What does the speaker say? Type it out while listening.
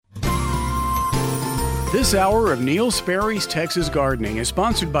This hour of Neil Sperry's Texas Gardening is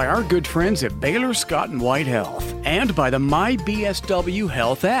sponsored by our good friends at Baylor Scott & White Health and by the MyBSW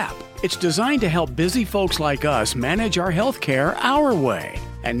Health app. It's designed to help busy folks like us manage our health care our way.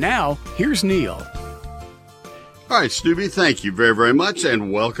 And now, here's Neil. All right, Stubby, thank you very, very much,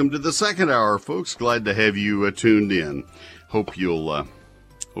 and welcome to the second hour, folks. Glad to have you tuned in. Hope you'll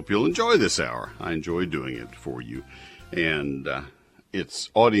enjoy this hour. I enjoy doing it for you, and it's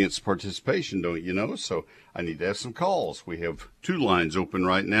audience participation, don't you know? So I need to have some calls. We have two lines open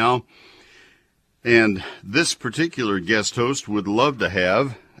right now, and this particular guest host would love to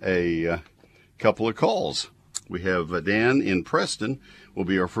have a couple of calls. We have Dan in Preston will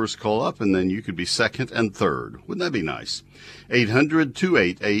be our first call up, and then you could be second and third. Wouldn't that be nice?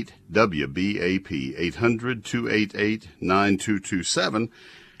 800-288-WBAP, 800-288-9227,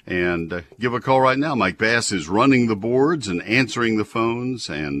 and give a call right now. Mike Bass is running the boards and answering the phones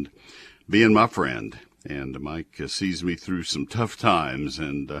and being my friend. And Mike sees me through some tough times,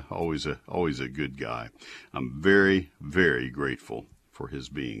 and always a good guy. I'm very, very grateful for his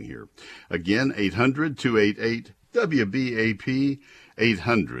being here. Again, 800-288-WBAP,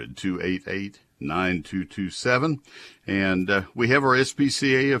 800-288-9227. And we have our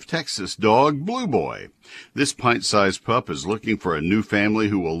SPCA of Texas dog, Blue Boy. This pint-sized pup is looking for a new family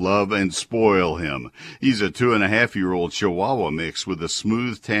who will love and spoil him. He's a 2.5-year-old Chihuahua mix with a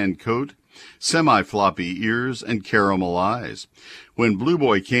smooth tan coat, semi-floppy ears, and caramel eyes. When Blue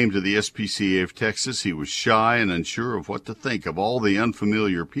Boy came to the SPCA of Texas, he was shy and unsure of what to think of all the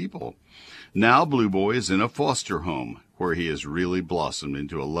unfamiliar people. Now Blue Boy is in a foster home where he has really blossomed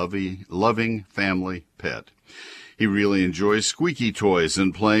into a loving family pet. He really enjoys squeaky toys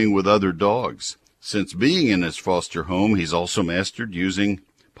and playing with other dogs. Since being in his foster home, he's also mastered using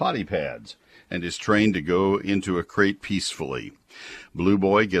potty pads and is trained to go into a crate peacefully. Blue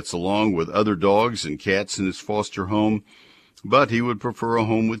Boy gets along with other dogs and cats in his foster home, but he would prefer a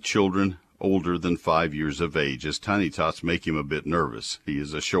home with children older than 5 years of age, as tiny tots make him a bit nervous. He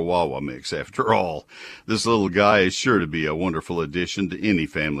is a Chihuahua mix, after all. This little guy is sure to be a wonderful addition to any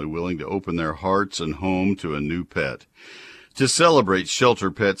family willing to open their hearts and home to a new pet. To celebrate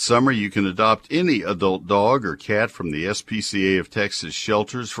Shelter Pet Summer, you can adopt any adult dog or cat from the SPCA of Texas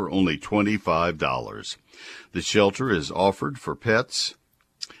shelters for only $25. The shelter is offered for pets.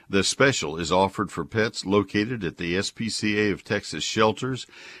 The special is offered for pets located at the SPCA of Texas shelters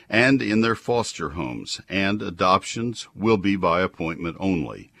and in their foster homes, and adoptions will be by appointment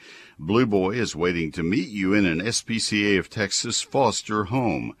only. Blue Boy is waiting to meet you in an SPCA of Texas foster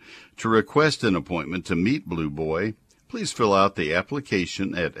home. To request an appointment to meet Blue Boy, please fill out the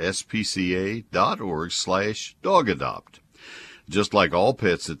application at spca.org/dogadopt. Just like all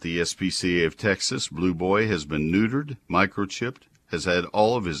pets at the SPCA of Texas, Blue Boy has been neutered, microchipped, has had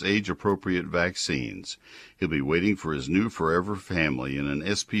all of his age-appropriate vaccines. He'll be waiting for his new forever family in an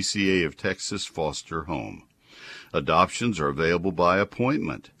SPCA of Texas foster home. Adoptions are available by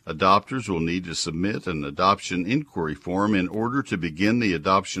appointment. Adopters will need to submit an adoption inquiry form in order to begin the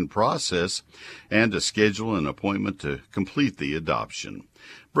adoption process and to schedule an appointment to complete the adoption.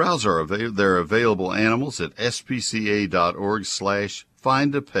 Browse their available animals at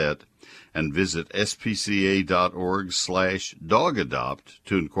spca.org/findapet and visit spca.org/dogadopt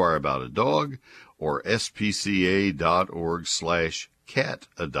to inquire about a dog, or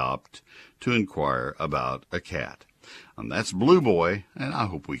spca.org/catadopt to inquire about a cat. And that's Blue Boy, and I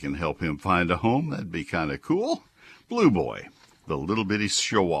hope we can help him find a home. That'd be kind of cool. Blue Boy, the little bitty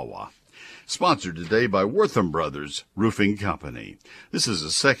Chihuahua. Sponsored today by Wortham Brothers Roofing Company. This is a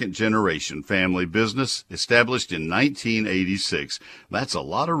second-generation family business established in 1986. That's a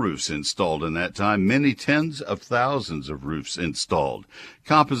lot of roofs installed in that time, many tens of thousands of roofs installed.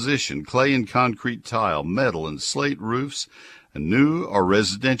 Composition, clay and concrete tile, metal and slate roofs, new or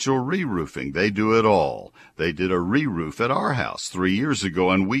residential re-roofing. They do it all. They did a re-roof at our house 3 years ago,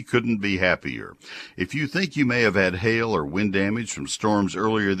 and we couldn't be happier. If you think you may have had hail or wind damage from storms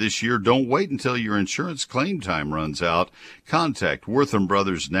earlier this year, don't wait until your insurance claim time runs out. Contact Wortham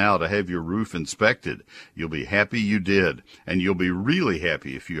Brothers now to have your roof inspected. You'll be happy you did, and you'll be really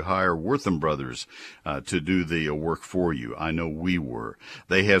happy if you hire Wortham Brothers to do the work for you. I know we were.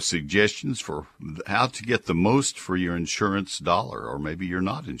 They have suggestions for how to get the most for your insurance lowest dollar, or maybe you're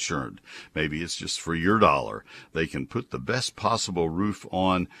not insured. Maybe it's just for your dollar. They can put the best possible roof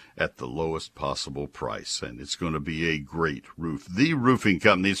on at the lowest possible price, and it's going to be a great roof. The Roofing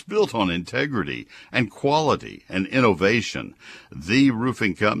Company is built on integrity and quality and innovation. The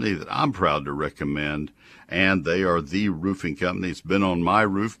Roofing Company that I'm proud to recommend, and they are the roofing company. It's been on my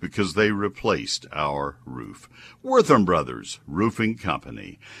roof because they replaced our roof. Wortham Brothers Roofing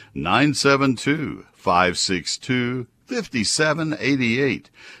Company, 972-562-5788.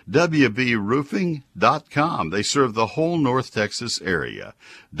 WBRoofing.com. They serve the whole North Texas area.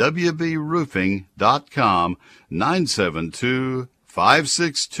 WBRoofing.com,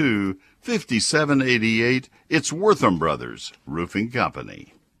 972-562-5788. It's Wortham Brothers Roofing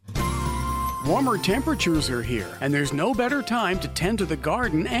Company. Warmer temperatures are here, and there's no better time to tend to the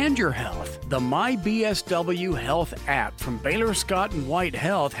garden and your health. The MyBSW Health app from Baylor Scott & White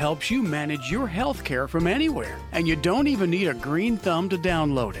Health helps you manage your health care from anywhere, and you don't even need a green thumb to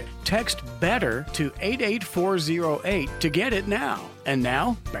download it. Text BETTER to 88408 to get it now. And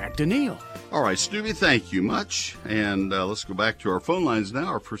now, back to Neil. All right, Stubby, thank you much. And let's go back to our phone lines now.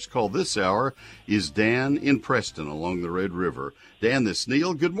 Our first call this hour is Dan in Preston along the Red River. Dan, this is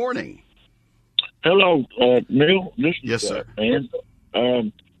Neil. Good morning. Hello, Neil. Yes, sir. And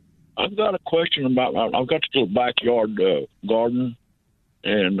I've got a question about. I've got this little backyard garden,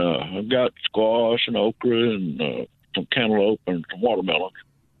 and I've got squash and okra and some cantaloupe and some watermelon.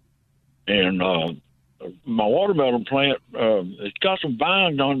 And my watermelon plant, it's got some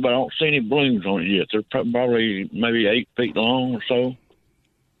vines on it, but I don't see any blooms on it yet. They're probably maybe 8 feet long or so.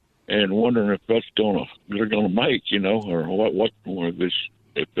 And wondering if they're gonna make, or what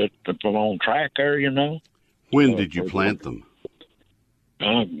if I'm on track there, When did you plant them?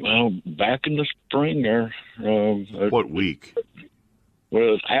 Back in the spring there. What week?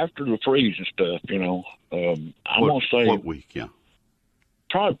 Well, it's after the freeze and stuff, I'm going to say. What week, yeah?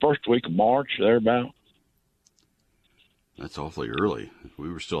 Probably first week of March, thereabout. That's awfully early.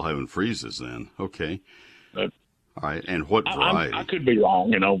 We were still having freezes then. Okay. All right. And what variety? I could be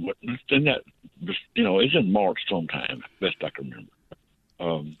wrong, but it's in that, it's in March sometime, best I can remember.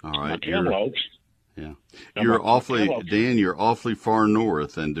 All right. Yeah. You're awfully far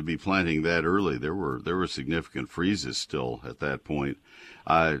north, and to be planting that early, there were significant freezes still at that point.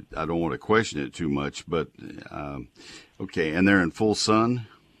 I don't want to question it too much, but okay. And they're in full sun?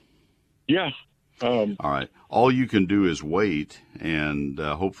 Yeah. All right. All you can do is wait, and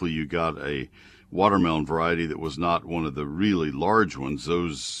hopefully you got a watermelon variety that was not one of the really large ones.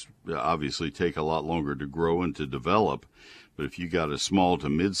 Those obviously take a lot longer to grow and to develop. But if you got a small to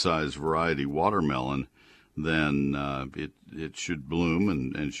mid-sized variety watermelon, then it should bloom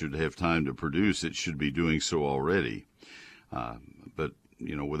and should have time to produce. It should be doing so already. But,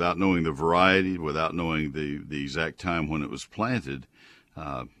 without knowing the variety, without knowing the exact time when it was planted,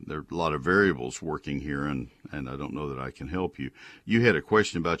 there are a lot of variables working here, and I don't know that I can help you. You had a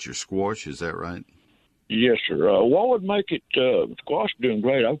question about your squash, is that right? Yes, sir. What would make it, squash doing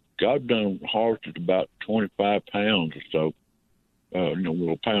great? I've done harvested about 25 pounds or so.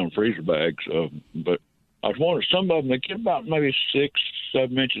 Little pound freezer bags. But I was wondering, some of them, they get about maybe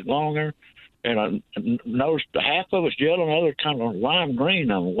 6-7 inches longer. And I noticed half of it's yellow and the other kind of lime green.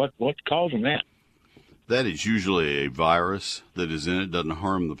 What's causing that? That is usually a virus that is in it. Doesn't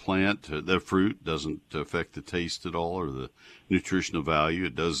harm the plant. The fruit doesn't affect the taste at all or the nutritional value.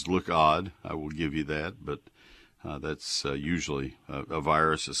 It does look odd. I will give you that. But that's usually a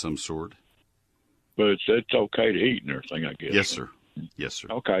virus of some sort. But it's okay to eat and everything, I guess. Yes, sir. Yes, sir.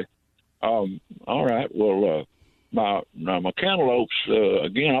 Okay. All right. Well, my cantaloupes,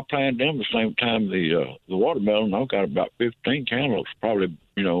 again, I planted them the same time the watermelon. I've got about 15 cantaloupes, probably,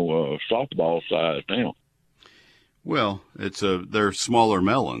 softball size now. Well, they're smaller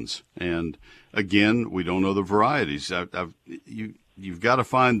melons. And again, we don't know the varieties. You've got to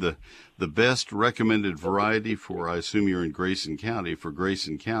find the best recommended variety for, I assume you're in Grayson County. For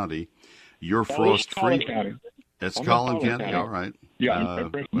Grayson County, your frost-free. That's Collin County? All right. Yeah,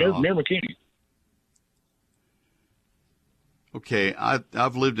 near McKinney. Okay,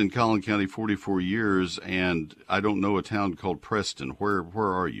 I've lived in Collin County 44 years, and I don't know a town called Preston. Where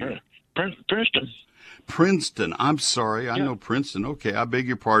are you? Princeton. Princeton. I'm sorry. I know Princeton. Okay, I beg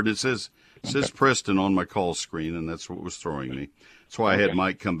your pardon. It says Preston on my call screen, and that's what was throwing me. That's why I had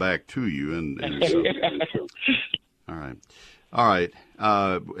Mike come back to you. And so. All right.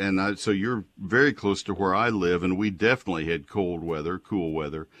 So you're very close to where I live, and we definitely had cool weather.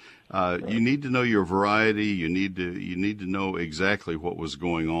 You need to know your variety. You need to know exactly what was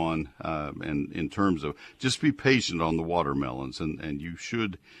going on, and in terms of just be patient on the watermelons, and you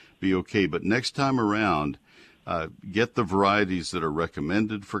should be okay. But next time around, get the varieties that are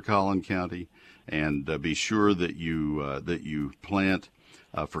recommended for Collin County, and be sure that you plant.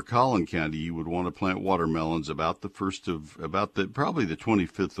 For Collin County, you would want to plant watermelons probably the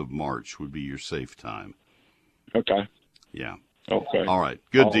 25th of March would be your safe time. Okay. Yeah. Okay. All right.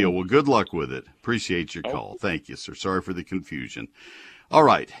 Good deal. Well, good luck with it. Appreciate your call. Thank you, sir. Sorry for the confusion. All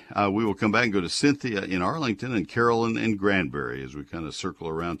right. We will come back and go to Cynthia in Arlington and Carolyn in Granbury as we kind of circle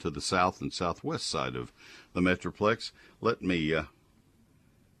around to the south and southwest side of the Metroplex. Let me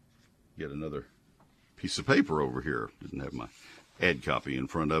get another piece of paper over here. Didn't have my ad copy in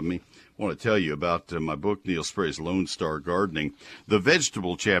front of me. I want to tell you about my book, Neil Sperry's Lone Star Gardening. The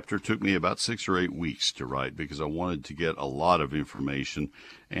vegetable chapter took me about 6 or 8 weeks to write because I wanted to get a lot of information,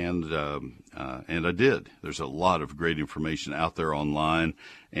 and I did. There's a lot of great information out there online,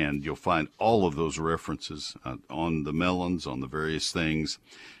 and you'll find all of those references on the melons, on the various things.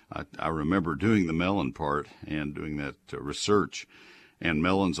 I remember doing the melon part and doing that research. And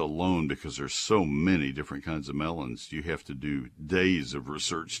melons alone, because there's so many different kinds of melons, you have to do days of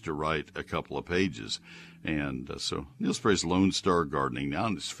research to write a couple of pages. And so Neil Sperry's Lone Star Gardening, now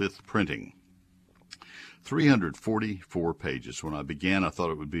in its 5th printing. 344 pages. When I began, I thought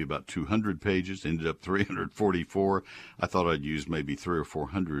it would be about 200 pages. Ended up 344. I thought I'd use maybe 300 or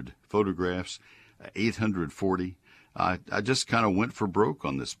 400 photographs. 840. I just kind of went for broke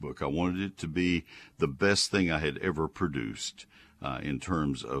on this book. I wanted it to be the best thing I had ever produced. In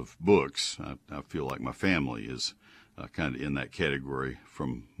terms of books, I feel like my family is kind of in that category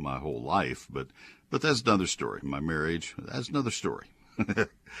from my whole life, but that's another story. My marriage, that's another story.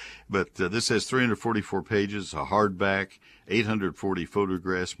 But this has 344 pages, a hardback, 840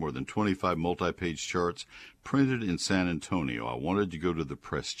 photographs, more than 25 multi-page charts, printed in San Antonio. I wanted to go to the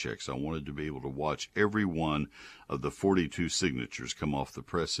press checks. I wanted to be able to watch every one of the 42 signatures come off the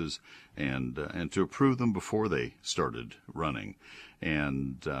presses and to approve them before they started running.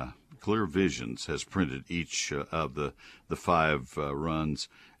 And Clear Visions has printed each of the 5 runs,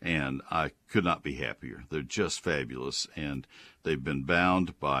 and I could not be happier. They're just fabulous, and they've been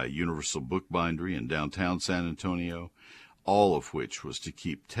bound by Universal Bookbindery in downtown San Antonio, all of which was to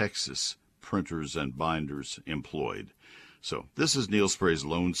keep Texas printers and binders employed. So this is Neil Sperry's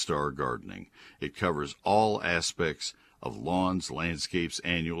Lone Star Gardening. It covers all aspects of lawns, landscapes,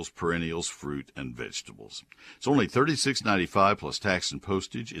 annuals, perennials, fruit, and vegetables. It's only $36.95 plus tax and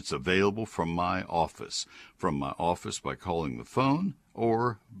postage. It's available from my office by calling the phone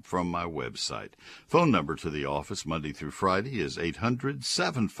or from my website. Phone number to the office Monday through Friday is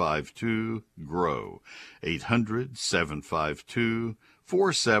 800-752-GROW,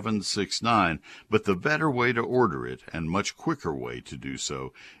 800-752-4769. But the better way to order it, and much quicker way to do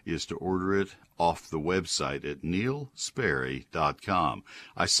so, is to order it off the website at neilsperry.com.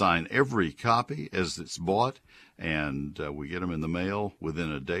 I sign every copy as it's bought, and we get them in the mail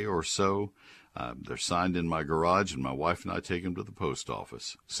within a day or so. They're signed in my garage, and my wife and I take them to the post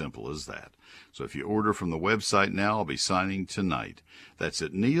office. Simple as that. So if you order from the website now, I'll be signing tonight. That's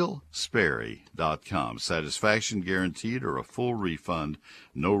at neilsperry.com. Satisfaction guaranteed or a full refund.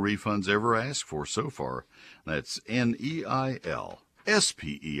 No refunds ever asked for so far. That's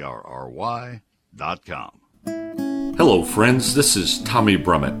neilsperry.com. Hello, friends. This is Tommy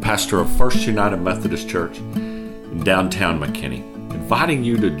Brummett, pastor of First United Methodist Church in downtown McKinney, inviting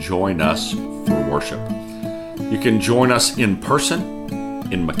you to join us for worship. You can join us in person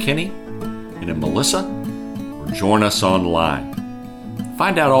in McKinney and in Melissa, or join us online.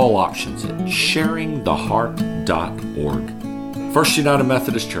 Find out all options at sharingtheheart.org. First United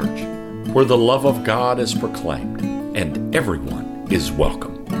Methodist Church, where the love of God is proclaimed and everyone is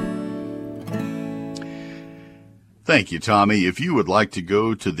welcome. Thank you, Tommy. If you would like to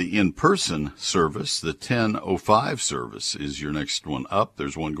go to the in-person service, the 10:05 service is your next one up.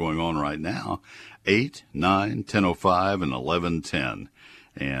 There's one going on right now, 8, 9, 10:05, and 11:10.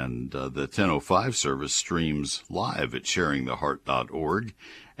 And the 10:05 service streams live at sharingtheheart.org.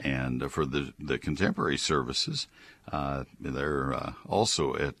 And for the contemporary services, they're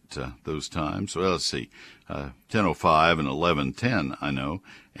also at those times. Well, let's see, 10:05 and 11:10, I know,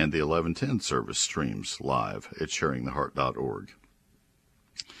 and the 11:10 service streams live at sharingtheheart.org.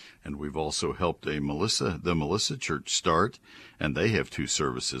 And we've also helped the Melissa Church start, and they have 2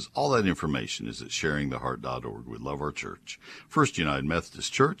 services. All that information is at sharingtheheart.org. We love our church. First United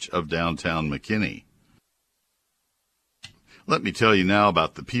Methodist Church of downtown McKinney. Let me tell you now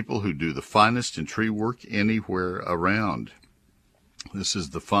about the people who do the finest in tree work anywhere around. This is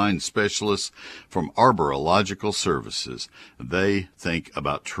the fine specialists from Arborological Services. They think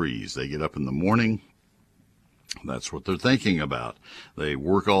about trees. They get up in the morning That's what they're thinking about. They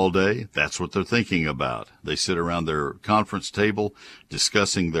work all day. That's what they're thinking about. They sit around their conference table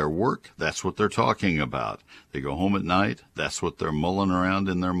discussing their work. That's what they're talking about. They go home at night. That's what they're mulling around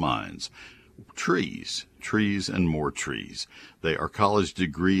in their minds. Trees, trees, and more trees. They are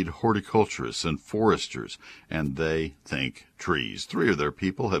college-degreed horticulturists and foresters, and they think trees. 3 of their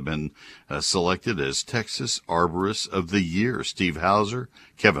people have been selected as Texas Arborists of the Year: Steve Hauser,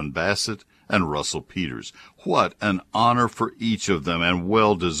 Kevin Bassett, and Russell Peters. What an honor for each of them, and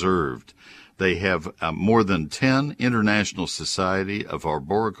well-deserved. They have more than 10 International Society of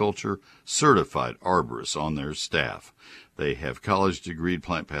Arboriculture certified arborists on their staff. They have college-degreed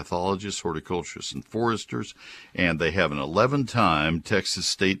plant pathologists, horticulturists, and foresters, and they have an 11-time Texas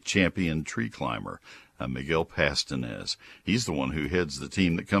State champion tree climber, Miguel Pastanez. He's the one who heads the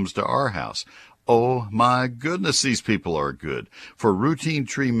team that comes to our house. Oh, my goodness, these people are good. For routine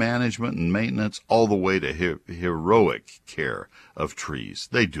tree management and maintenance, all the way to heroic care of trees.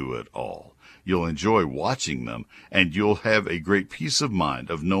 They do it all. You'll enjoy watching them, and you'll have a great peace of mind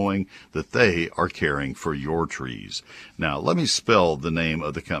of knowing that they are caring for your trees. Now, let me spell the name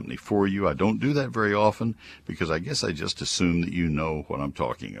of the company for you. I don't do that very often because I guess I just assume that you know what I'm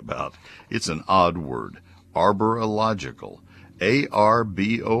talking about. It's an odd word. Arborilogical.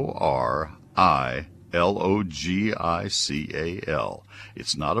 Arborilogical.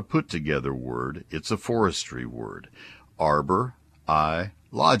 It's not a put-together word. It's a forestry word. Arborilogical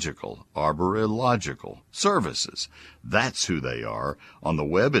services. That's who they are. On the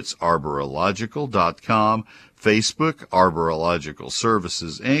web, it's arborilogical.com. Facebook, Arborilogical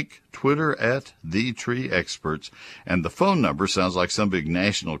Services, Inc., Twitter, @TheTreeExperts, and the phone number sounds like some big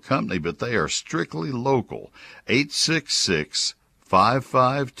national company, but they are strictly local.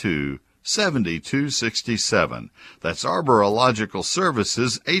 866-552-7267. That's Arborilogical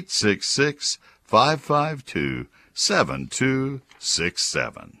Services,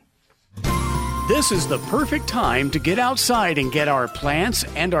 866-552-7267. This is the perfect time to get outside and get our plants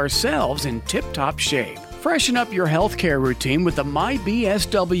and ourselves in tip-top shape. Freshen up your healthcare routine with the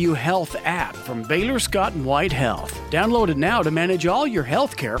MyBSW Health app from Baylor Scott & White Health. Download it now to manage all your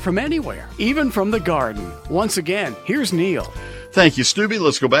healthcare from anywhere, even from the garden. Once again, here's Neil. Thank you, Stubby.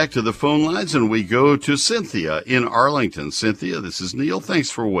 Let's go back to the phone lines, and we go to Cynthia in Arlington. Cynthia, this is Neil. Thanks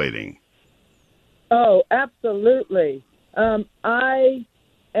for waiting. Oh, absolutely. I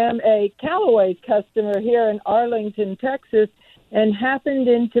am a Callaway customer here in Arlington, Texas, and happened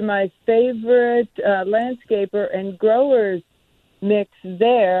into my favorite landscaper and growers mix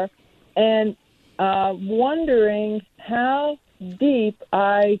there, and wondering how deep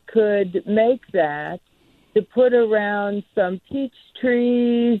I could make that to put around some peach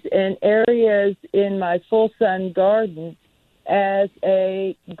trees and areas in my full sun garden as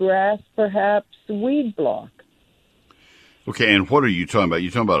a grass, perhaps weed block. Okay, and what are you talking about? You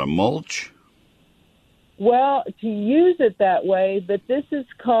talking about a mulch? Well, to use it that way, but these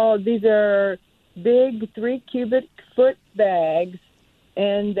are big 3 cubic foot bags,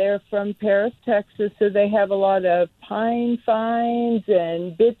 and they're from Paris, Texas, so they have a lot of pine fines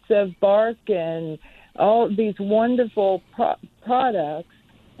and bits of bark and all these wonderful products.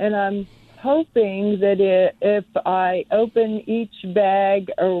 And I'm hoping that if I open each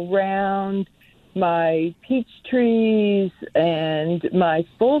bag around my peach trees and my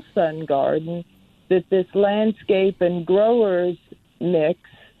full sun garden, that this landscape and growers mix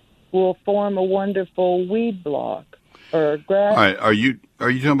will form a wonderful weed block or grass. All right. Are you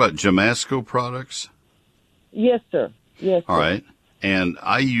talking about Jamasco products? Yes, sir. Yes, All sir. right. And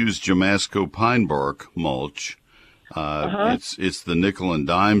I use Jamasco pine bark mulch. It's the nickel and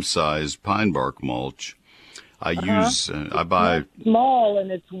dime size pine bark mulch. I buy small,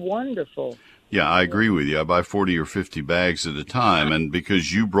 and it's wonderful. Yeah, I agree with you. I buy 40 or 50 bags at a time, and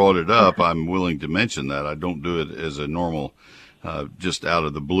because you brought it up, I'm willing to mention that. I don't do it as a normal, just out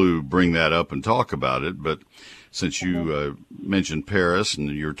of the blue, bring that up and talk about it. But since you mentioned Paris and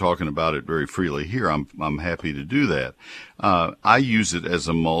you're talking about it very freely here, I'm happy to do that. I use it as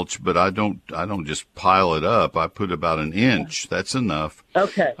a mulch, but I don't just pile it up. I put about an inch. That's enough.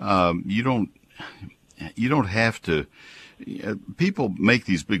 Okay. You don't have to. People make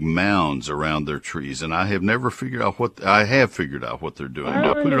these big mounds around their trees, and I have never figured out what they're doing.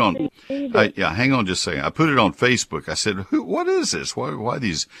 I put it on. Hang on just a second. I put it on Facebook. I said, "What is this? Why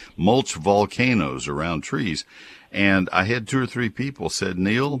these mulch volcanoes around trees?" And I had 2 or 3 people said,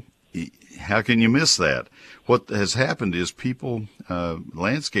 "Neil, how can you miss that?" What has happened is people,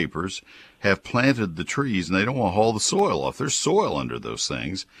 landscapers, have planted the trees, and they don't want to haul the soil off. There's soil under those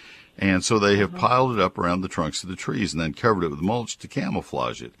things. And so they have piled it up around the trunks of the trees and then covered it with mulch to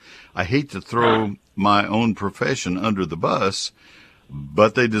camouflage it. I hate to throw my own profession under the bus,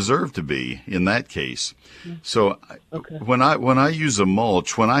 but they deserve to be in that case. So when I use a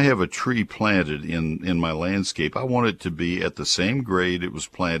mulch, when I have a tree planted in my landscape, I want it to be at the same grade it was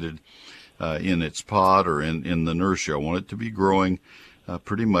planted in its pot or in the nursery. I want it to be growing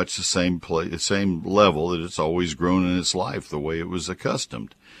pretty much the same level that it's always grown in its life, the way it was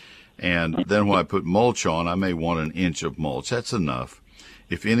accustomed. And then when I put mulch on, I may want an inch of mulch. That's enough.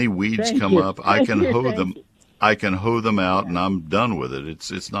 If any weeds come up, I can hoe them. I can hoe them out, and I'm done with it.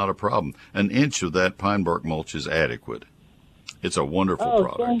 It's not a problem. An inch of that pine bark mulch is adequate. It's a wonderful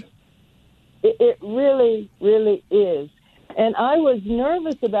product. It really, really is. And I was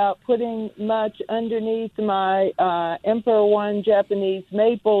nervous about putting much underneath my Emperor One Japanese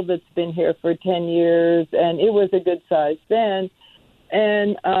maple that's been here for 10 years, and it was a good size then.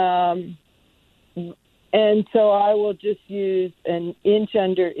 And so I will just use an inch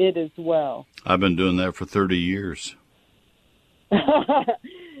under it as well. I've been doing that for 30 years.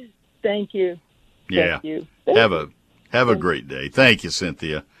 Thank you. Yeah. Thank you. Have a great day. Thank you,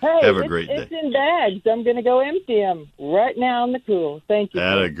 Cynthia. Hey, have a great day. It's in bags. I'm going to go empty them right now in the pool. Thank you.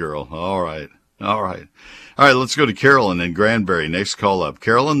 Atta girl. All right. Let's go to Carolyn in Granbury. Next call up.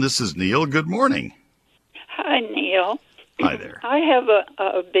 Carolyn, this is Neil. Good morning. Hi, Neil. Hi there. I have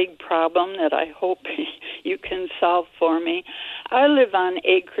a big problem that I hope you can solve for me. I live on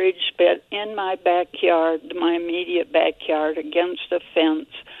acreage, but in my backyard, my immediate backyard, against a fence,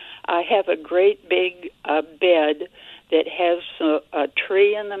 I have a great big bed that has a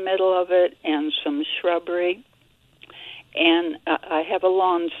tree in the middle of it and some shrubbery. And I have a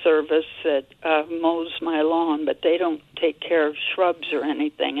lawn service that mows my lawn, but they don't take care of shrubs or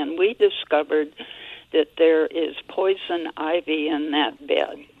anything. And we discovered that there is poison ivy in that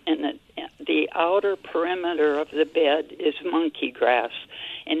bed, and the outer perimeter of the bed is monkey grass,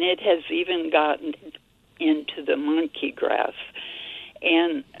 and it has even gotten into the monkey grass.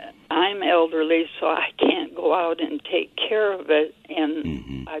 And I'm elderly, so I can't go out and take care of it,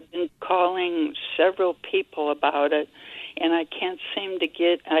 and I've been calling several people about it, and I can't seem to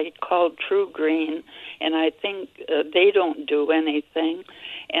get. I called True Green, and I think they don't do anything.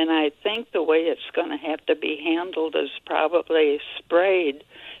 And I think the way it's going to have to be handled is probably sprayed,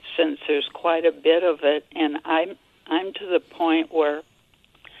 since there's quite a bit of it. And I'm to the point where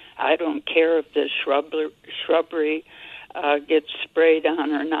I don't care if the shrubbery gets sprayed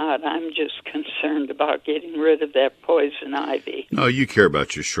on or not. I'm just concerned about getting rid of that poison ivy. No, you care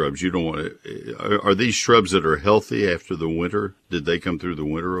about your shrubs. You don't want to. Are these shrubs that are healthy after the winter? Did they come through the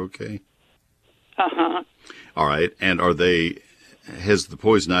winter okay? Uh-huh. All right. And has the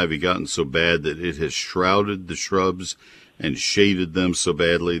poison ivy gotten so bad that it has shrouded the shrubs and shaded them so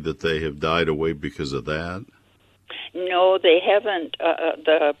badly that they have died away because of that? No, they haven't.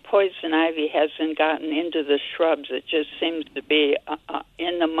 The poison ivy hasn't gotten into the shrubs. It just seems to be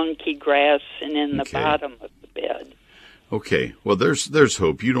in the monkey grass and in the bottom of the bed. Okay. Well, there's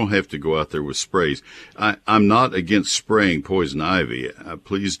hope. You don't have to go out there with sprays. I'm not against spraying poison ivy.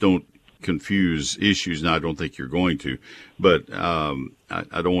 Please don't confuse issues, and I don't think you're going to. But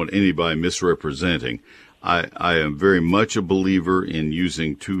I don't want anybody misrepresenting. I am very much a believer in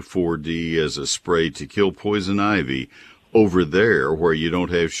using 2,4-D as a spray to kill poison ivy over there where you don't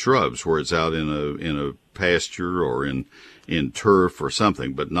have shrubs, where it's out in a pasture or in turf or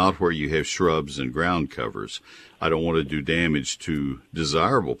something, but not where you have shrubs and ground covers. I don't want to do damage to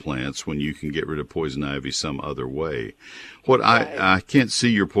desirable plants when you can get rid of poison ivy some other way. I can't see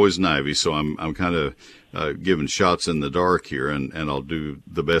your poison ivy, so I'm kind of giving shots in the dark here, and I'll do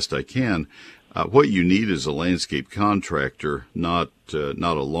the best I can. What you need is a landscape contractor, not a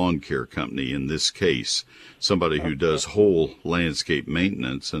lawn care company in this case. Somebody who does whole landscape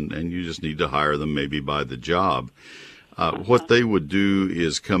maintenance, and you just need to hire them maybe by the job. What they would do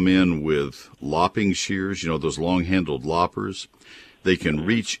is come in with lopping shears, those long-handled loppers. They can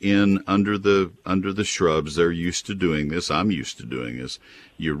reach in under the shrubs. They're used to doing this. I'm used to doing this.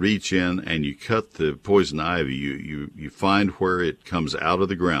 You reach in and you cut the poison ivy. You find where it comes out of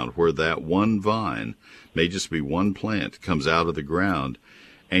the ground, where that one vine, may just be one plant, comes out of the ground,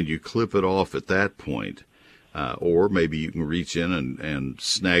 and you clip it off at that point. Or maybe you can reach in and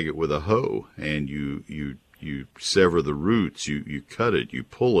snag it with a hoe, and you sever the roots, you cut it, you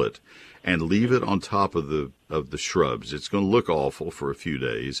pull it, and leave it on top of the shrubs. It's going to look awful for a few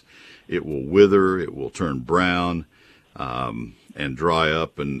days. It will wither, it will turn brown, and dry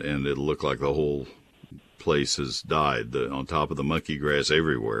up, and it'll look like the whole place has died, on top of the monkey grass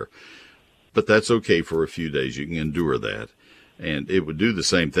everywhere. But that's okay for a few days. You can endure that. And it would do the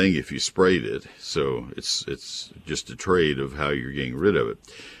same thing if you sprayed it. So it's just a trade of how you're getting rid of it.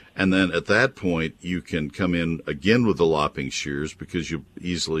 And then at that point, you can come in again with the lopping shears, because you'll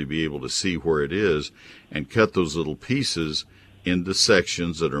easily be able to see where it is, and cut those little pieces into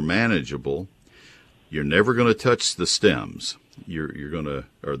sections that are manageable. You're never going to touch the stems. They're going to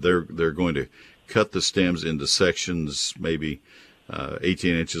cut the stems into sections maybe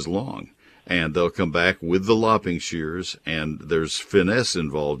 18 inches long. And they'll come back with the lopping shears, and there's finesse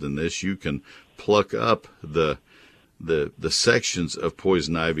involved in this. You can pluck up the sections of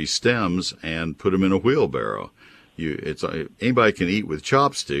poison ivy stems and put them in a wheelbarrow. Anybody can eat with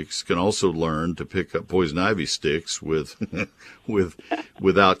chopsticks, can also learn to pick up poison ivy sticks without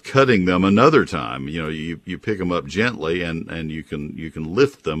cutting them another time. You pick them up gently, and you can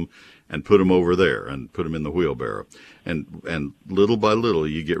lift them and put them over there and put them in the wheelbarrow. And little by little,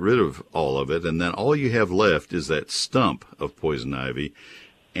 you get rid of all of it, and then all you have left is that stump of poison ivy.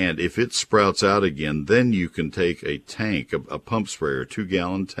 And if it sprouts out again, then you can take a tank, a pump sprayer,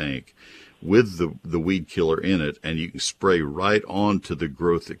 2-gallon tank, with the weed killer in it, and you can spray right onto the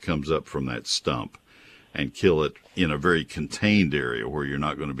growth that comes up from that stump and kill it in a very contained area where you're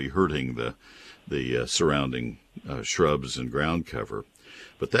not going to be hurting the surrounding shrubs and ground cover.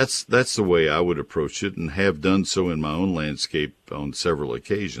 But that's the way I would approach it, and have done so in my own landscape on several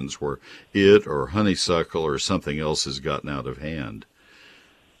occasions where it or honeysuckle or something else has gotten out of hand.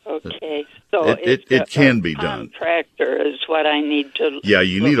 Okay, so it can be done. Contractor is what I need to. Yeah,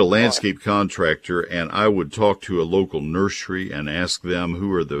 you need a landscape contractor, and I would talk to a local nursery and ask them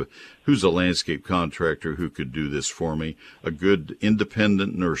who's a landscape contractor who could do this for me. A good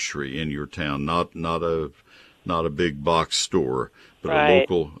independent nursery in your town, not a big box store, but right.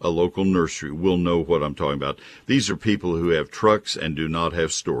 a local nursery will know what I'm talking about. These are people who have trucks and do not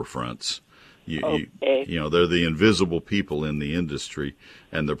have storefronts. Okay. They're the invisible people in the industry,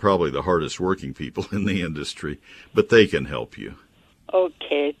 and they're probably the hardest working people in the industry, but they can help you.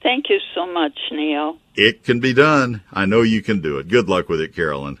 Okay. Thank you so much, Neil. It can be done. I know you can do it. Good luck with it,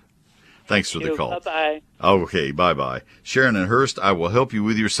 Carolyn. Thanks for the call. Bye-bye. Okay, bye-bye. Sharon and Hurst, I will help you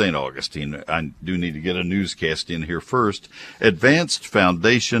with your St. Augustine. I do need to get a newscast in here first. Advanced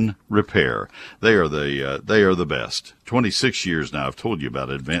Foundation Repair. They are the best. 26 years now I've told you about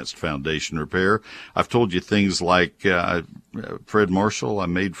Advanced Foundation Repair. I've told you things like Fred Marshall. I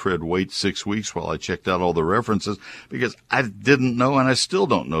made Fred wait 6 weeks while I checked out all the references, because I didn't know, and I still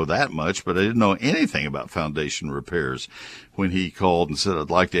don't know that much, but I didn't know anything about foundation repairs. When he called and said, I'd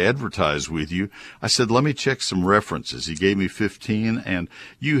like to advertise with you, I said, let me check some references. He gave me 15, and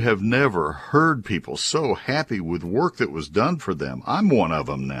you have never heard people so happy with work that was done for them. I'm one of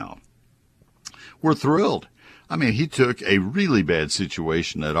them now. We're thrilled. I mean, he took a really bad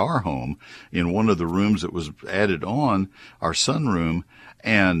situation at our home in one of the rooms that was added on, our sunroom,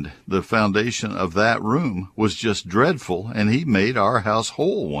 and the foundation of that room was just dreadful, and he made our house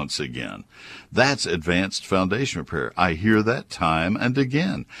whole once again. That's Advanced Foundation Repair. I hear that time and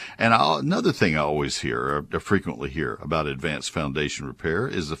again. And another thing I always hear, or frequently hear about Advanced Foundation Repair,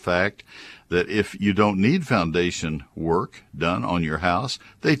 is the fact that if you don't need foundation work done on your house,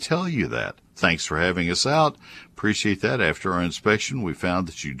 they tell you that. Thanks for having us out. Appreciate that. After our inspection, we found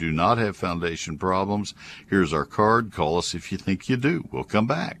that you do not have foundation problems. Here's our card. Call us if you think you do. We'll come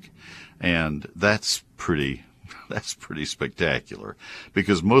back. And that's pretty spectacular,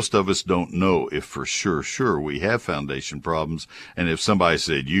 because most of us don't know if for sure we have foundation problems. And if somebody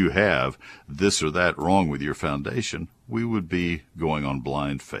said you have this or that wrong with your foundation, we would be going on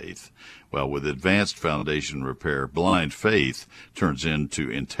blind faith. Well, with Advanced Foundation Repair, blind faith turns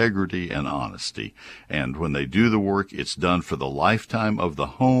into integrity and honesty. And when they do the work, it's done for the lifetime of the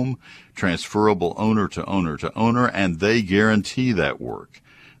home, transferable owner to owner to owner, and they guarantee that work.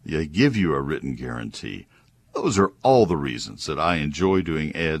 They give you a written guarantee. Those are all the reasons that I enjoy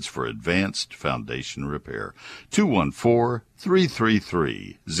doing ads for Advanced Foundation Repair.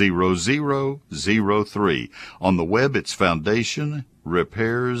 214-333-0003. On the web, it's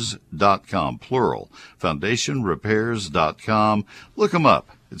foundationrepairs.com, plural, foundationrepairs.com. Look them up.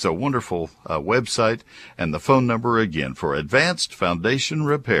 It's a wonderful website. And the phone number again for Advanced Foundation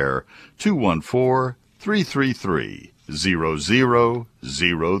Repair,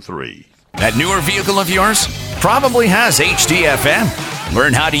 214-333-0003. That newer vehicle of yours probably has HDFM.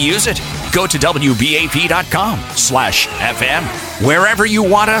 Learn how to use it. Go to WBAP.com/FM. Wherever you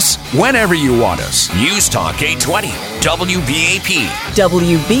want us, whenever you want us. News Talk 820, WBAP.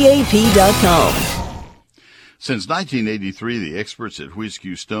 WBAP.com. Since 1983, the experts at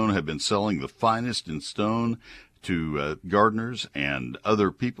Whiskey Stone have been selling the finest in stone to gardeners and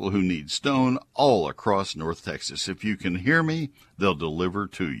other people who need stone all across North Texas. If you can hear me, they'll deliver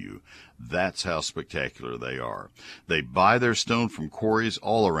to you. That's how spectacular they are. They buy their stone from quarries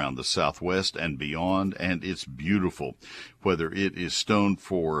all around the Southwest and beyond, and it's beautiful. Whether it is stone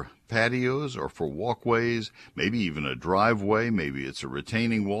for patios or for walkways, maybe even a driveway, maybe it's a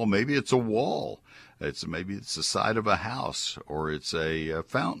retaining wall, maybe it's a wall. Maybe it's the side of a house, or it's a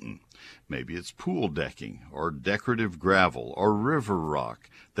fountain. Maybe it's pool decking, or decorative gravel, or river rock.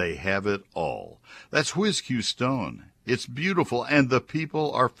 They have it all. That's Whiz-Q Stone. It's beautiful, and the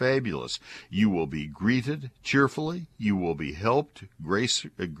people are fabulous. You will be greeted cheerfully. You will be helped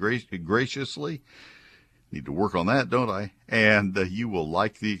graciously. Need to work on that, don't I? And you will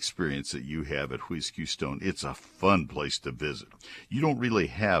like the experience that you have at Whiz-Q Stone. It's a fun place to visit. You don't really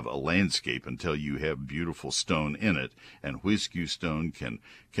have a landscape until you have beautiful stone in it, and Whiz-Q Stone can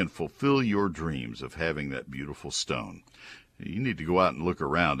fulfill your dreams of having that beautiful stone. You need to go out and look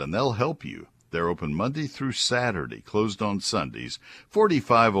around, and they'll help you. They're open Monday through Saturday, closed on Sundays.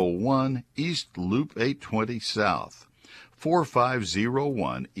 4501 East Loop 820 South.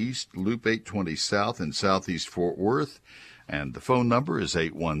 4501 East Loop 820 South in Southeast Fort Worth. And the phone number is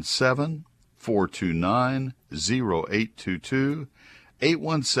 817-429-0822.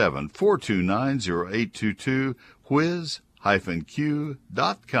 817-429-0822. Whiz-Q.com.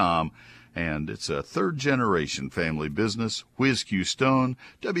 And it's a third-generation family business, Whiz-Q Stone,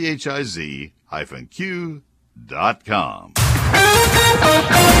 WHIZ-Q.com.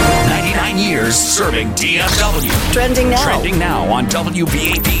 99 years serving DFW. Trending now on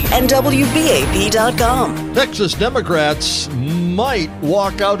WBAP. And WBAP.com. Texas Democrats might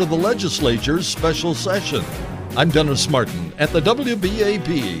walk out of the legislature's special session. I'm Dennis Martin at the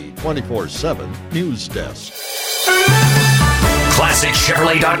WBAP 24/7 News Desk.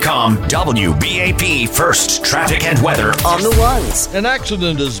 ClassicChevrolet.com, WBAP First Traffic and Weather On the ones. An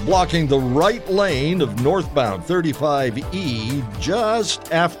accident is blocking the right lane of northbound 35E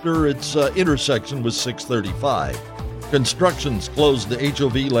just after its intersection with 635. Construction's closed the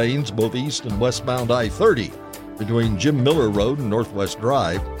HOV lanes, both east and westbound I-30, between Jim Miller Road and Northwest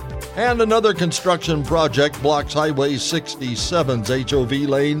Drive. And another construction project blocks Highway 67's HOV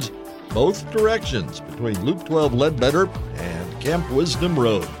lanes, both directions, between Loop 12 Ledbetter and Camp Wisdom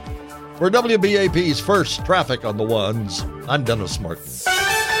Road. For WBAP's First Traffic on the Ones, I'm Dennis Martin.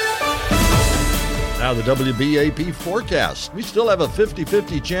 Now the WBAP forecast. We still have a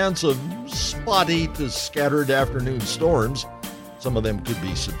 50-50 chance of spotty to scattered afternoon storms. Some of them could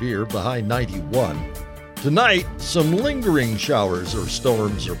be severe, the high 91. Tonight, some lingering showers or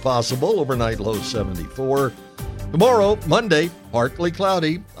storms are possible, overnight low 74. Tomorrow, Monday, partly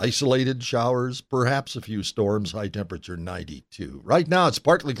cloudy, isolated showers, perhaps a few storms, high temperature 92. Right now, it's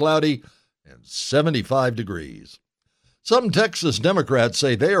partly cloudy and 75 degrees. Some Texas Democrats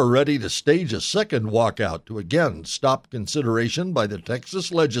say they are ready to stage a second walkout to again stop consideration by the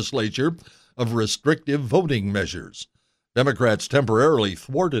Texas legislature of restrictive voting measures. Democrats temporarily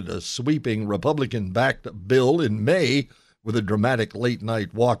thwarted a sweeping Republican-backed bill in May with a dramatic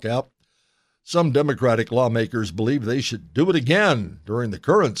late-night walkout. Some Democratic lawmakers believe they should do it again during the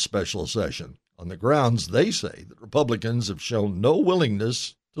current special session, on the grounds they say that Republicans have shown no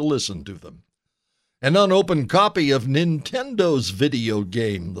willingness to listen to them. An unopened copy of Nintendo's video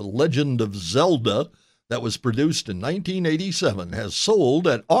game, The Legend of Zelda, that was produced in 1987, has sold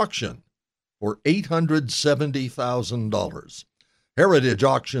at auction for $870,000. Heritage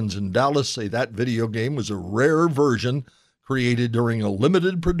Auctions in Dallas say that video game was a rare version created during a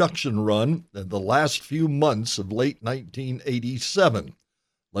limited production run in the last few months of late 1987.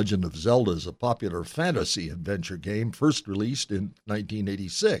 Legend of Zelda is a popular fantasy adventure game first released in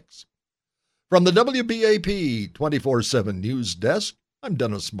 1986. From the WBAP 24/7 News Desk, I'm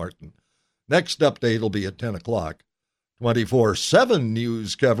Dennis Martin. Next update will be at 10 o'clock. 24/7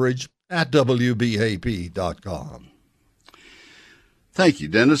 news coverage at WBAP.com. Thank you,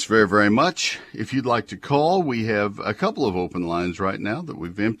 Dennis, very, very much. If you'd like to call, we have a couple of open lines right now that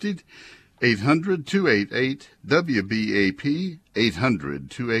we've emptied. 800-288-WBAP,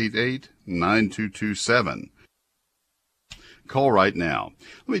 800-288-9227. Call right now.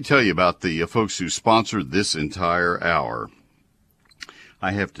 Let me tell you about the folks who sponsored this entire hour.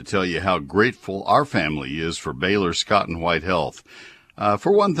 I have to tell you how grateful our family is for Baylor Scott and White Health.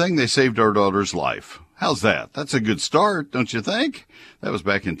 For one thing, they saved our daughter's life. How's that? That's a good start, don't you think? That was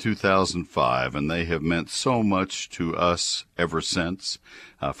back in 2005, and they have meant so much to us ever since,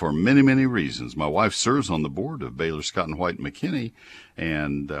 for many, many reasons. My wife serves on the board of Baylor Scott & White McKinney,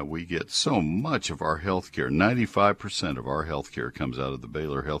 and we get so much of our health care. 95% of our health care comes out of the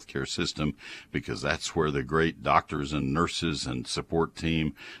Baylor healthcare system, because that's where the great doctors and nurses and support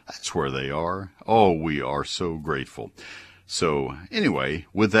team, that's where they are. Oh, we are so grateful. So anyway,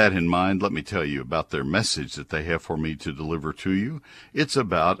 with that in mind, let me tell you about their message that they have for me to deliver to you. It's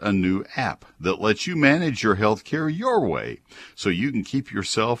about a new app that lets you manage your health care your way, so you can keep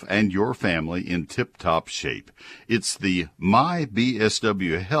yourself and your family in tip-top shape. It's the My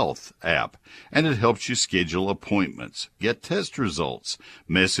BSW Health app, and it helps you schedule appointments, get test results,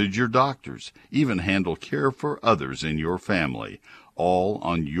 message your doctors, even handle care for others in your family, all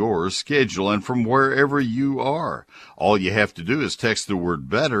on your schedule and from wherever you are. All you have to do is text the word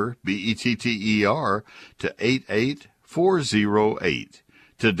BETTER, BETTER, to 88408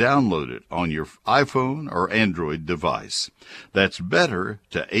 to download it on your iPhone or Android device. That's BETTER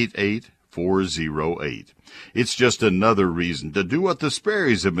to 88408. It's just another reason to do what the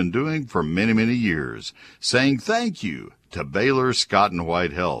Sperrys have been doing for many, many years, saying thank you to Baylor Scott &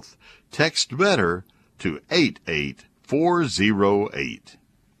 White Health. Text BETTER to 88408.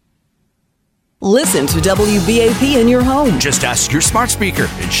 Listen to WBAP in your home. Just ask your smart speaker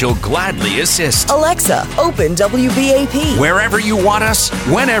and she'll gladly assist. Alexa, open WBAP. Wherever you want us,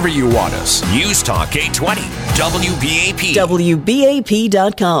 whenever you want us. News Talk 820, WBAP.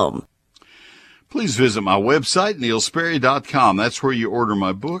 WBAP.com. Please visit my website, neilsperry.com. That's where you order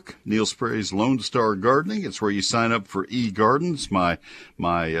my book, Neil Sperry's Lone Star Gardening. It's where you sign up for eGardens, my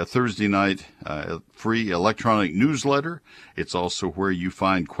Thursday night free electronic newsletter. It's also where you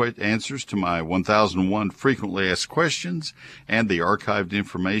find quick answers to my 1001 frequently asked questions and the archived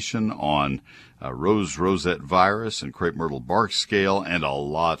information on rose rosette virus and crepe myrtle bark scale and a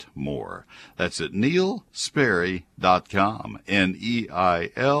lot more. That's at neilsperry.com,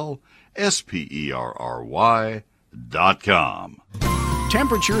 NeilSperry.com.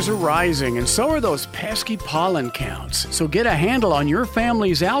 Temperatures are rising, and so are those pesky pollen counts. So get a handle on your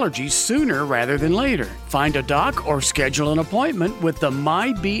family's allergies sooner rather than later. Find a doc or schedule an appointment with the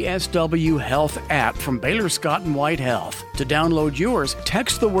My BSW Health app from Baylor Scott & White Health. To download yours,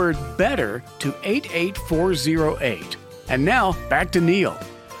 text the word BETTER to 88408. And now, back to Neil.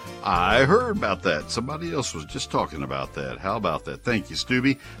 I heard about that. Somebody else was just talking about that. How about that? Thank you,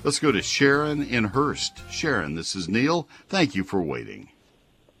 Stubby. Let's go to Sharon in Hurst. Sharon, this is Neil. Thank you for waiting.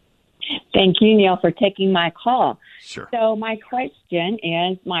 Thank you, Neil, for taking my call. Sure. So my question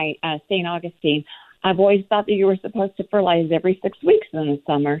is, my St. Augustine, I've always thought that you were supposed to fertilize every 6 weeks in the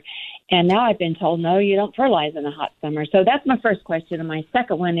summer, and now I've been told, no, you don't fertilize in a hot summer. So that's my first question. And my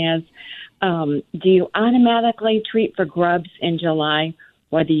second one is, do you automatically treat for grubs in July,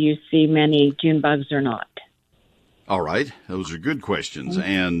 whether you see many June bugs or not? All right, those are good questions,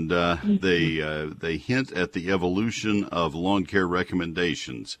 and they hint at the evolution of lawn care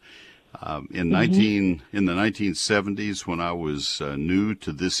recommendations. In the 1970s, when I was new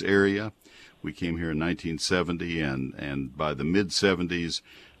to this area, we came here in 1970, and by the mid 70s,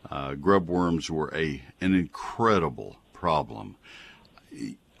 grub worms were an incredible problem.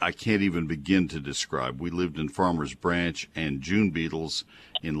 I can't even begin to describe. We lived in Farmers Branch, and June beetles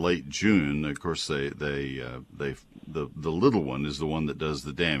in late June. Of course, the little one is the one that does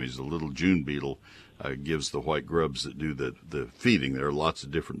the damage. The little June beetle gives the white grubs that do the feeding. There are lots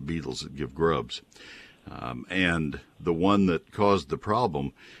of different beetles that give grubs, and the one that caused the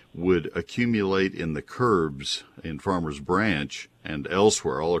problem would accumulate in the curbs in Farmers Branch and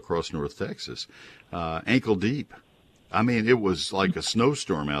elsewhere all across North Texas, ankle deep. I mean, it was like a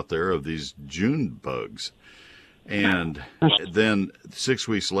snowstorm out there of these June bugs. And then 6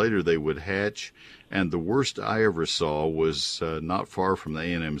 weeks later, they would hatch. And the worst I ever saw was not far from the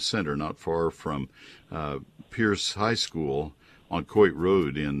A&M Center, not far from Pierce High School on Coit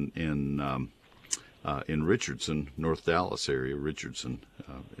Road in Richardson, North Dallas area, Richardson.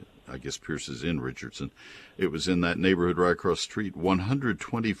 I guess Pierce is in Richardson. It was in that neighborhood right across the street.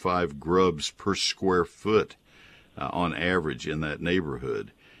 125 grubs per square foot. On average in that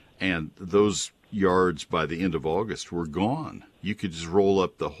neighborhood, and those yards by the end of August were gone. You could just roll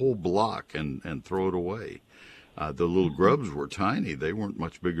up the whole block and throw it away. The little grubs were tiny. They weren't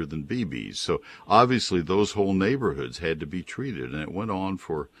much bigger than BBs. So obviously those whole neighborhoods had to be treated, and it went on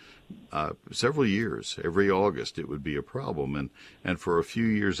for several years. Every August it would be a problem, and for a few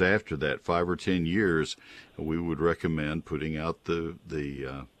years after that, 5 or 10 years, we would recommend putting out the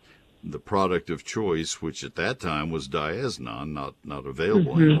the product of choice, which at that time was diazinon, not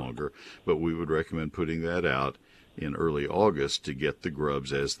available any longer, but we would recommend putting that out in early August to get the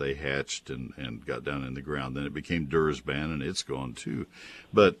grubs as they hatched and got down in the ground. Then it became Dursban, and it's gone too.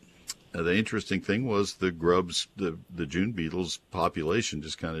 But the interesting thing was the grubs, the June beetles population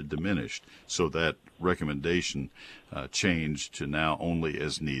just kind of diminished. So that recommendation changed to now only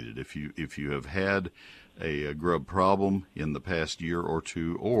as needed. If you have had a grub problem in the past year or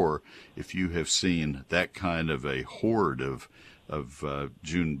two, or if you have seen that kind of a horde of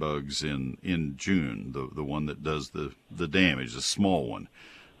June bugs in June, the one that does the damage, the small one,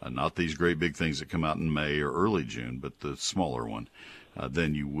 not these great big things that come out in May or early June, but the smaller one,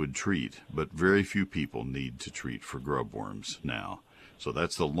 then you would treat. But very few people need to treat for grub worms now. So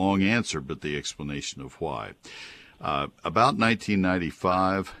that's the long answer, but the explanation of why. About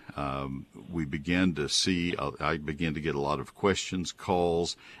 1995, we began to see, I began to get a lot of questions,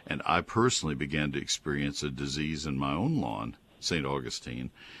 calls, and I personally began to experience a disease in my own lawn, St.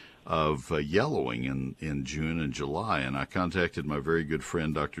 Augustine, of yellowing in June and July. And I contacted my very good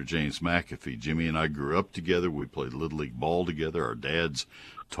friend, Dr. James McAfee. Jimmy and I grew up together. We played Little League ball together. Our dads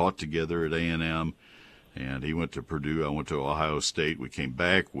taught together at A&M. And he went to Purdue. I went to Ohio State. We came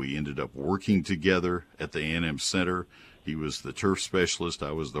back. We ended up working together at the A&M Center. He was the turf specialist.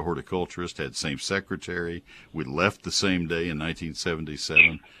 I was the horticulturist, had same secretary. We left the same day in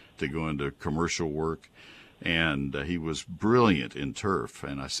 1977 to go into commercial work. And he was brilliant in turf.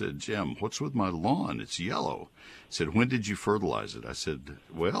 And I said, Jim, what's with my lawn? It's yellow. He said, when did you fertilize it? I said,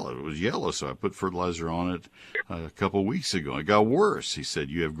 well, it was yellow, so I put fertilizer on it a couple weeks ago. It got worse. He said,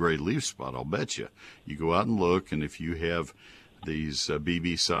 you have gray leaf spot, I'll bet you. You go out and look, and if you have these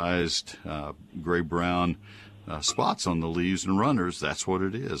BB-sized gray-brown spots on the leaves and runners, that's what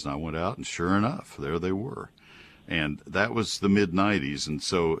it is. And I went out, and sure enough, there they were. And that was the mid-'90s, and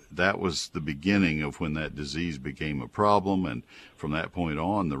so that was the beginning of when that disease became a problem. And from that point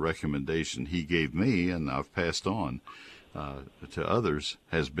on, the recommendation he gave me, and I've passed on to others,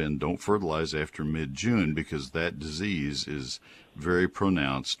 has been don't fertilize after mid-June, because that disease is very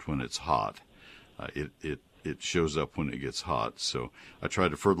pronounced when it's hot. It shows up when it gets hot. So I try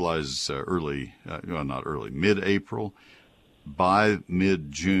to fertilize mid-April, by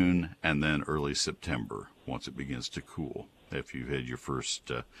mid-June, and then early September, once it begins to cool, if you've had your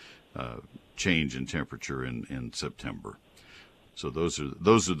first change in temperature in September. So those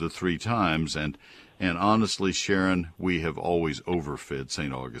are the three times, and honestly, Sharon, we have always overfed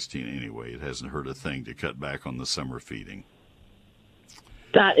St. Augustine anyway. It hasn't hurt a thing to cut back on the summer feeding.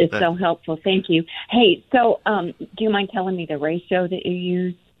 That is so helpful. Thank you. Hey, so do you mind telling me the ratio that you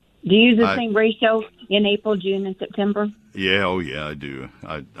use? Do you use the same ratio in April, June, and September? Yeah, I do.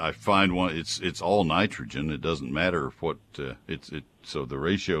 I find one. It's all nitrogen. It doesn't matter what so the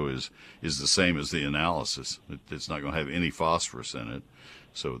ratio is the same as the analysis. It's not going to have any phosphorus in it.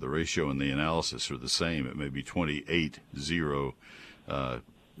 So the ratio and the analysis are the same. It may be 28:0:4,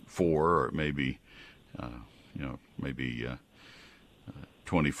 or it may be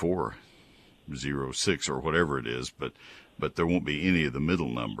 24:06 or whatever it is, but there won't be any of the middle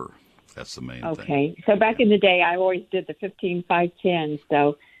number. That's the main thing. Okay. So back in the day, I always did the 15, 5, 10.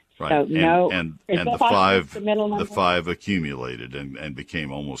 So, right. So no. And the five accumulated and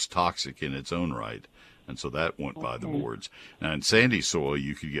became almost toxic in its own right. And so that went by the boards. Now, in sandy soil,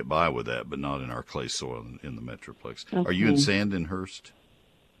 you could get by with that, but not in our clay soil in the Metroplex. Okay. Are you in Sandinhurst?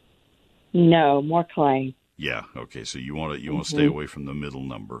 No, more clay. Yeah. Okay. So you want to stay away from the middle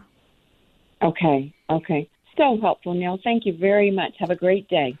number. Okay. So helpful, Neil. Thank you very much. Have a great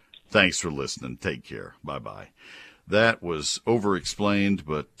day. Thanks for listening. Take care. Bye-bye. That was over-explained,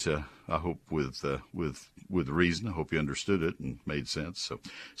 but I hope with reason. I hope you understood it and made sense. So,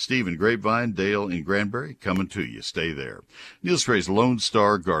 Steve in Grapevine, Dale in Granbury, coming to you. Stay there. Neil Stray's Lone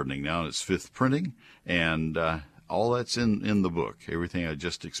Star Gardening, now in its 5th printing, and all that's in the book. Everything I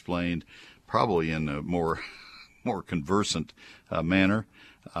just explained, probably in a more conversant manner.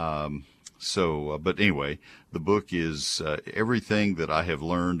 But anyway, the book is everything that I have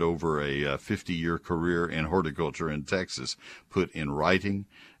learned over a 50-year career in horticulture in Texas, put in writing.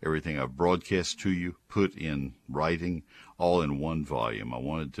 Everything I've broadcast to you, put in writing, all in one volume. I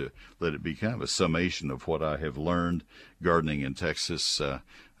wanted to let it be kind of a summation of what I have learned gardening in Texas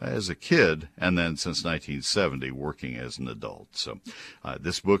as a kid, and then since 1970 working as an adult. So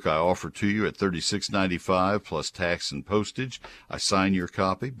this book I offer to you at $36.95 plus tax and postage. I sign your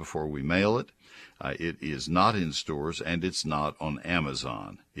copy before we mail it. It is not in stores, and it's not on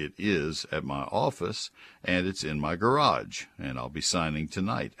Amazon. It is at my office, and it's in my garage, and I'll be signing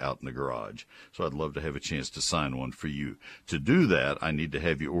tonight out in the garage. So I'd love to have a chance to sign one for you. To do that, I need to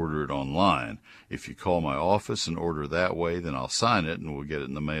have you order it online. If you call my office and order that way, then I'll sign it, and we'll get it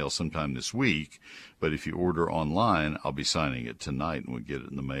in the mail sometime this week. But if you order online, I'll be signing it tonight, and we'll get it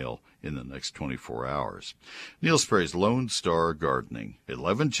in the mail in the next 24 hours. Neil Sperry's Lone Star Gardening.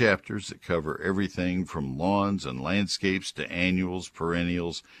 11 chapters that cover everything from lawns and landscapes to annuals,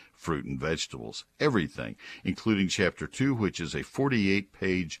 perennials, fruit and vegetables. Everything, including Chapter 2, which is a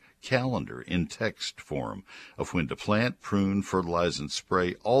 48-page calendar in text form of when to plant, prune, fertilize, and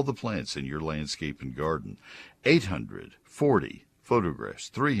spray all the plants in your landscape and garden. 840 photographs,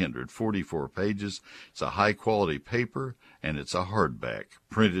 344 pages. It's a high-quality paper, and it's a hardback,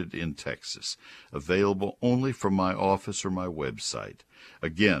 printed in Texas. Available only from my office or my website.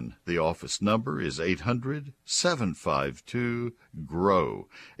 Again, the office number is 800-752-GROW,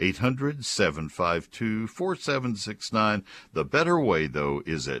 800-752-4769. The better way, though,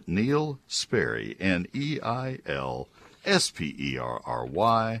 is at Neil Sperry,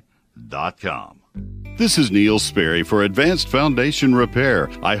 NeilSperry.com. This is Neil Sperry for Advanced Foundation Repair.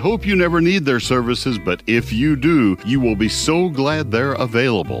 I hope you never need their services, but if you do, you will be so glad they're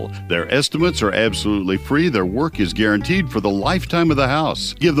available. Their estimates are absolutely free. Their work is guaranteed for the lifetime of the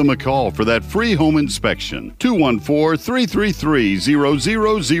house. Give them a call for that free home inspection.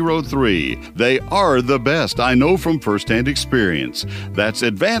 214-333-0003. They are the best. I know from firsthand experience. That's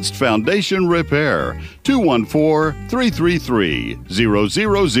Advanced Foundation Repair.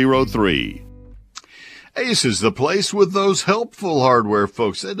 214-333-0003. Ace is the place with those helpful hardware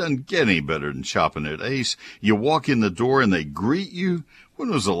folks. It doesn't get any better than shopping at Ace. You walk in the door and they greet you.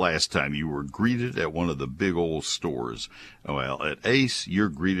 When was the last time you were greeted at one of the big old stores? Well, at Ace, you're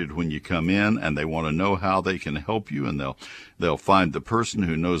greeted when you come in, and they want to know how they can help you, and they'll find the person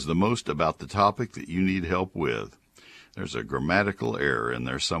who knows the most about the topic that you need help with. There's a grammatical error in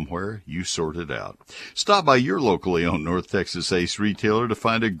there somewhere. You sort it out. Stop by your locally owned North Texas Ace retailer to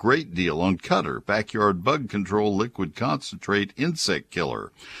find a great deal on Cutter Backyard Bug Control Liquid Concentrate Insect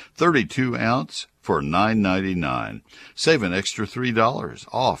Killer. 32-ounce for $9.99. Save an extra $3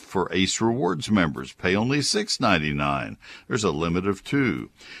 off for Ace Rewards members. Pay only $6.99. There's a limit of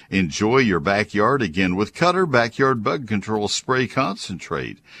 2. Enjoy your backyard again with Cutter Backyard Bug Control Spray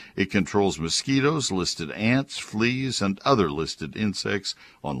Concentrate. It controls mosquitoes, listed ants, fleas, and other listed insects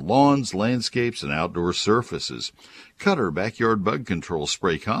on lawns, landscapes, and outdoor surfaces. Cutter Backyard Bug Control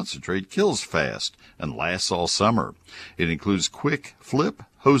Spray Concentrate kills fast and lasts all summer. It includes quick flip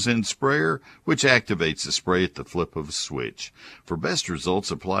hose-end sprayer, which activates the spray at the flip of a switch. For best results,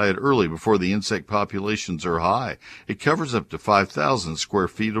 apply it early before the insect populations are high. It covers up to 5,000 square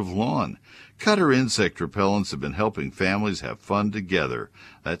feet of lawn. Cutter insect repellents have been helping families have fun together.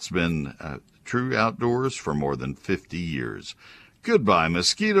 That's been true outdoors for more than 50 years. Goodbye,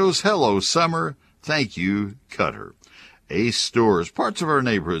 mosquitoes. Hello, summer. Thank you, Cutter. Ace Stores, parts of our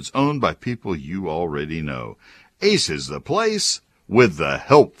neighborhoods owned by people you already know. Ace is the place with the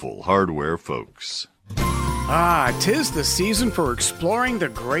helpful hardware folks. Ah, 'tis the season for exploring the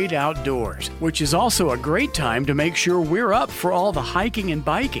great outdoors, which is also a great time to make sure we're up for all the hiking and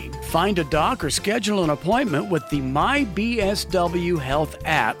biking. Find a doc or schedule an appointment with the MyBSW Health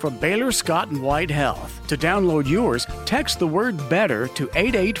app from Baylor Scott & White Health. To download yours, text the word BETTER to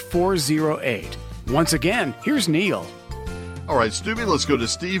 88408. Once again, here's Neil. All right, Stubby, let's go to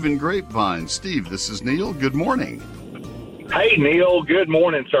Steve in Grapevine. Steve, this is Neil. Good morning. Hey, Neil. Good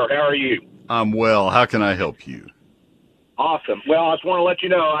morning, sir. How are you? I'm well. How can I help you? Awesome. Well, I just want to let you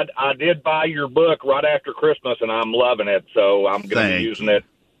know I did buy your book right after Christmas, and I'm loving it, so I'm going to be using it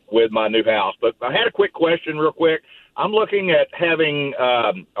with my new house. But I had a quick question real quick. I'm looking at having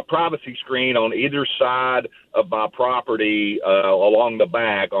a privacy screen on either side of my property along the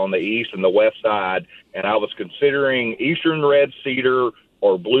back on the east and the west side, and I was considering eastern red cedar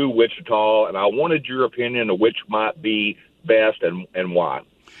or blue Wichita, and I wanted your opinion of which might be best and why.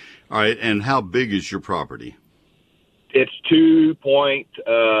 All right, and how big is your property? It's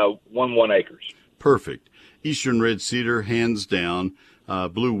 2.11 acres. Perfect. Eastern red cedar, hands down.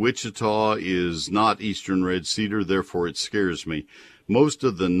 Blue Wichita is not eastern red cedar, therefore it scares me. Most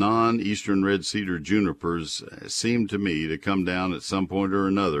of the non-eastern red cedar junipers seem to me to come down at some point or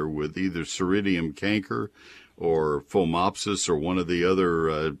another with either Ceridium canker or Phomopsis or one of the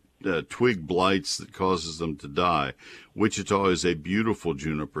other twig blights that causes them to die. Wichita is a beautiful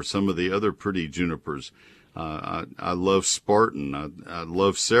juniper. Some of the other pretty junipers I love Spartan. I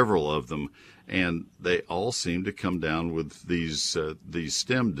love several of them, and they all seem to come down with these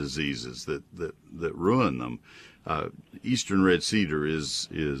stem diseases that ruin them. Eastern red cedar is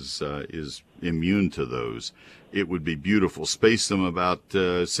immune to those. It would be beautiful. Space them about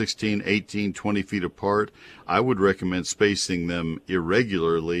 16, 18, 20 feet apart. I would recommend spacing them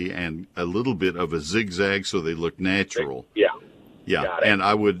irregularly and a little bit of a zigzag so they look natural. Yeah. And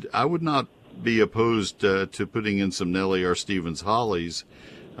I would not be opposed to putting in some Nellie R. Stevens hollies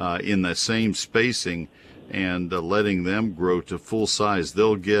in the same spacing and letting them grow to full size.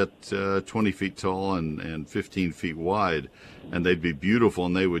 They'll get 20 feet tall and 15 feet wide, and they'd be beautiful,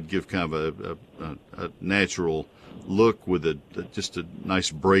 and they would give kind of a natural look with just a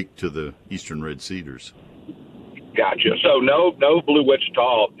nice break to the Eastern red cedars. Gotcha. So no blue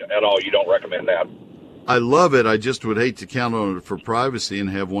Wichita at all. You don't recommend that? I love it. I just would hate to count on it for privacy and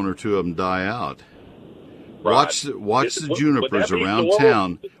have one or two of them die out. Right. Watch the junipers around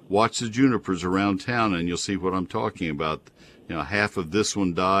town. Watch the junipers around town, and you'll see what I'm talking about. You know, half of this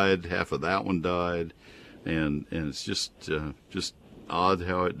one died, half of that one died, and it's just odd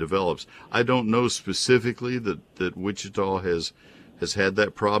how it develops. I don't know specifically that Wichita has had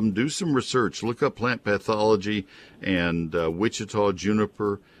that problem. Do some research. Look up plant pathology and Wichita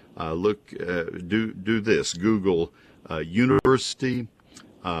juniper. Do this. Google University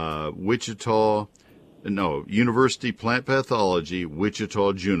Plant Pathology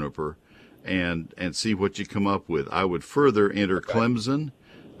Wichita juniper, and see what you come up with. I would further enter Clemson,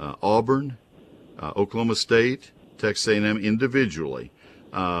 Auburn, Oklahoma State, Texas A&M individually,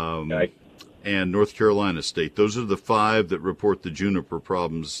 and North Carolina State. Those are the 5 that report the juniper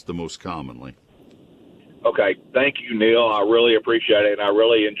problems the most commonly. Okay. Thank you, Neil. I really appreciate it, and I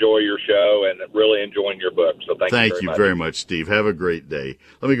really enjoy your show and really enjoying your book. So thank you very much, Steve. Have a great day.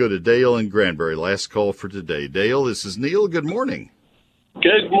 Let me go to Dale in Granbury. Last call for today. Dale, this is Neil. Good morning.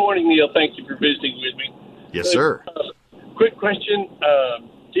 Good morning, Neil. Thank you for visiting with me. Yes, sir. Quick question.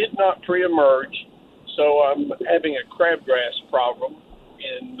 Did not pre-emerge, so I'm having a crabgrass problem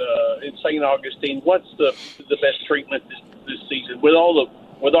in St. Augustine. What's the best treatment this season with all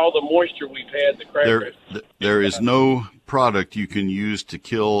the moisture we've had? The crabgrass. There is no product you can use to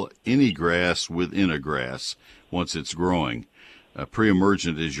kill any grass within a grass once it's growing.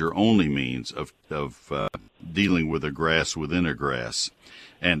 Pre-emergent is your only means of dealing with a grass within a grass,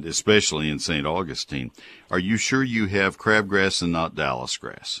 and especially in St. Augustine. Are you sure you have crabgrass and not Dallas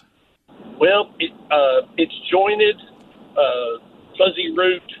grass? Well, it's jointed, fuzzy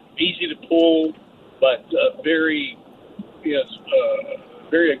root, easy to pull, but very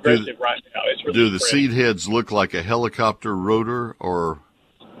aggressive right now. It's really do the seed heads look like a helicopter rotor, or?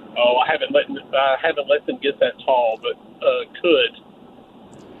 Oh, I haven't let them get that tall, but could.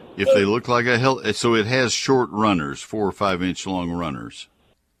 If they look like so it has short runners, 4 or 5 inch long runners.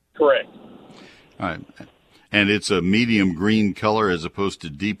 Correct. All right, and it's a medium green color as opposed to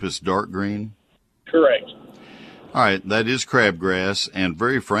deepest dark green. Correct. All right, that is crabgrass, and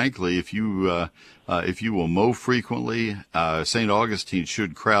very frankly, if you will mow frequently, St. Augustine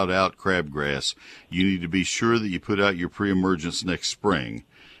should crowd out crabgrass. You need to be sure that you put out your pre-emergence next spring,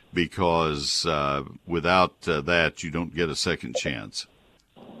 because without that, you don't get a second chance.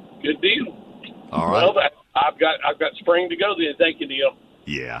 Good deal. All right. Well, I've got spring to go then. Thank you, Neil.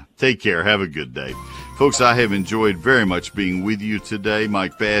 Yeah. Take care. Have a good day. Folks, I have enjoyed very much being with you today.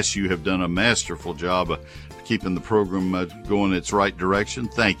 Mike Bass, you have done a masterful job of keeping the program going its right direction.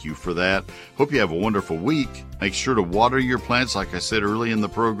 Thank you for that. Hope you have a wonderful week. Make sure to water your plants, like I said early in the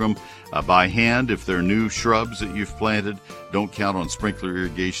program, by hand. If they're new shrubs that you've planted, don't count on sprinkler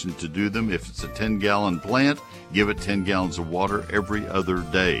irrigation to do them. If it's a 10-gallon plant, give it 10 gallons of water every other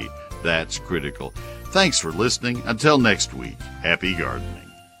day. That's critical. Thanks for listening. Until next week, happy gardening.